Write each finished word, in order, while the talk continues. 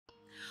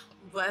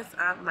What's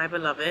up, my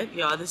beloved?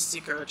 Y'all, this is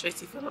your girl,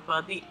 Tracy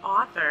Philippa, the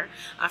author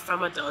of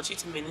From Adultery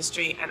to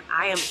Ministry, and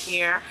I am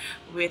here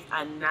with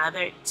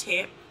another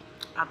tip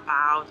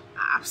about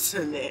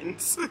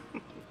abstinence.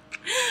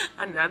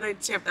 Another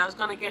tip that's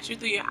going to get you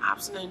through your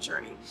abstinence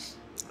journey.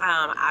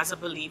 As a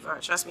believer,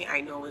 trust me,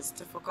 I know it's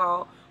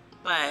difficult,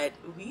 but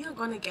we are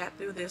going to get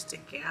through this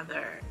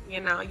together.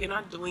 You know, you're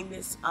not doing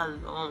this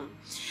alone.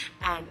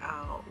 And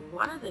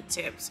one of the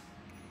tips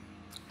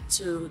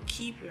to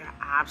keep your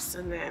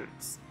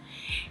abstinence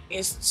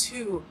is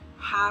to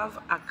have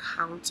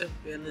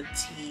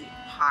accountability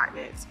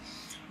partners.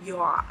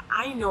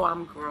 I know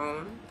I'm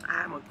grown.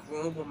 I'm a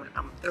grown woman.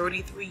 I'm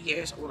 33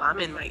 years old. I'm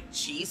in my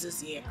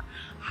Jesus year.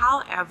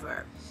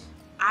 However,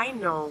 I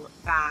know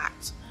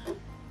that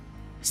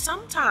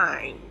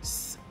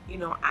sometimes,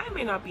 I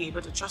may not be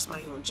able to trust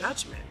my own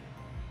judgment,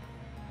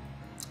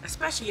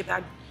 especially if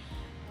that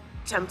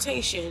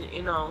temptation,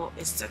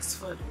 is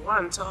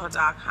 6'1", tall,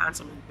 dark,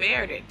 handsome, and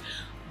bearded.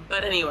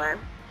 But anyway,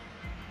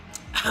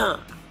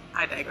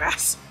 I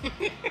digress.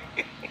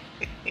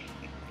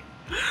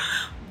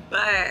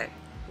 But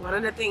one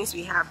of the things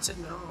we have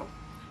to know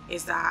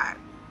is that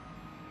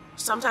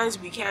sometimes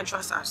we can't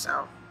trust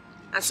ourselves,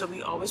 and so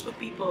we always put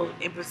people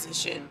in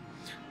position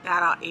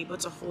that are able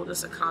to hold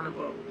us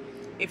accountable.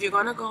 If you're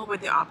going to go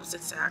with the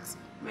opposite sex,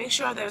 make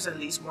sure there's at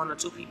least 1 or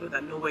 2 people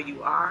that know where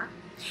you are,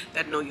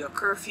 that know your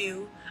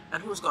curfew,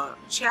 and who's going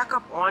to check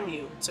up on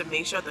you to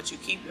make sure that you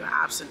keep your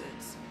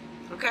abstinence.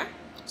 Okay?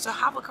 So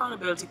have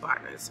accountability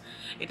partners.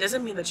 It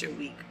doesn't mean that you're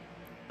weak,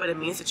 but it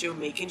means that you're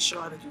making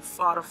sure that you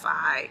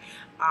fortify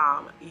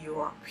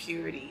your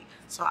purity.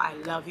 So I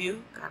love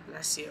you. God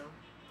bless you.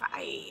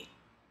 Bye.